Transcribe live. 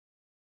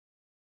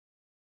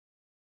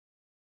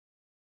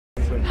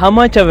How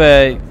much of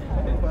a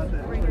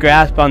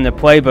grasp on the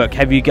playbook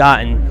have you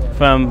gotten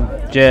from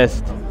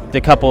just the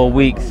couple of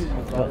weeks?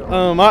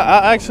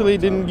 I actually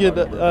didn't get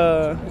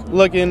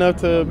lucky enough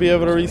to be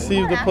able to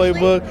receive the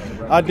playbook.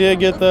 I did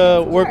get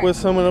to work with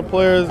some of the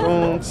players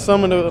on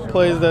some of the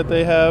plays that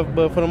they have,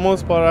 but for the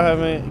most part, I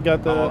haven't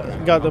got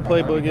the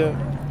playbook yet.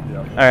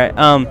 All right.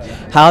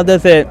 How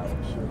does it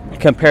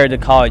compare to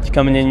college?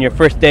 Coming in your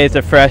first day as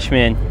a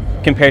freshman,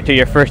 compared to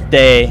your first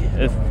day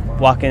of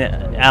walking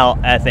out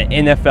as an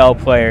NFL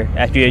player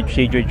after you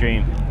achieved your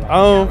dream?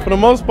 For the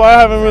most part,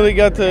 I haven't really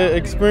got to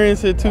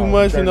experience it too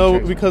much,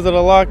 because of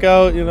the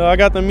lockout. I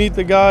got to meet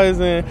the guys,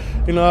 and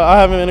I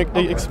haven't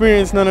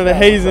experienced none of the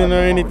hazing or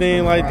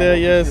anything like that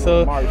yet.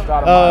 So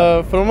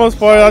for the most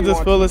part, I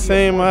just feel the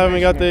same. I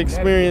haven't got to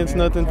experience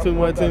nothing too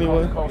much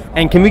anyway.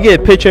 And can we get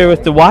a picture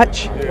with the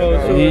watch?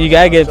 Sure. You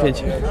gotta get a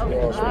picture.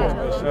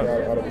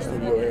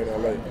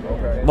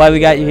 While we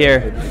got you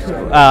here,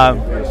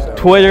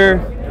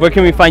 Twitter. Where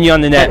can we find you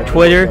on the net?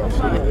 Twitter?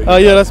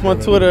 Yeah, that's my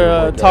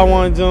Twitter,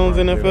 Taiwan Jones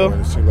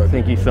NFL.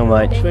 Thank you so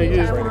much. Thank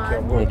you.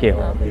 Thank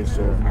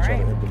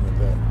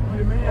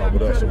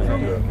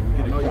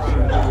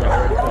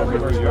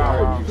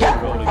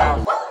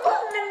you.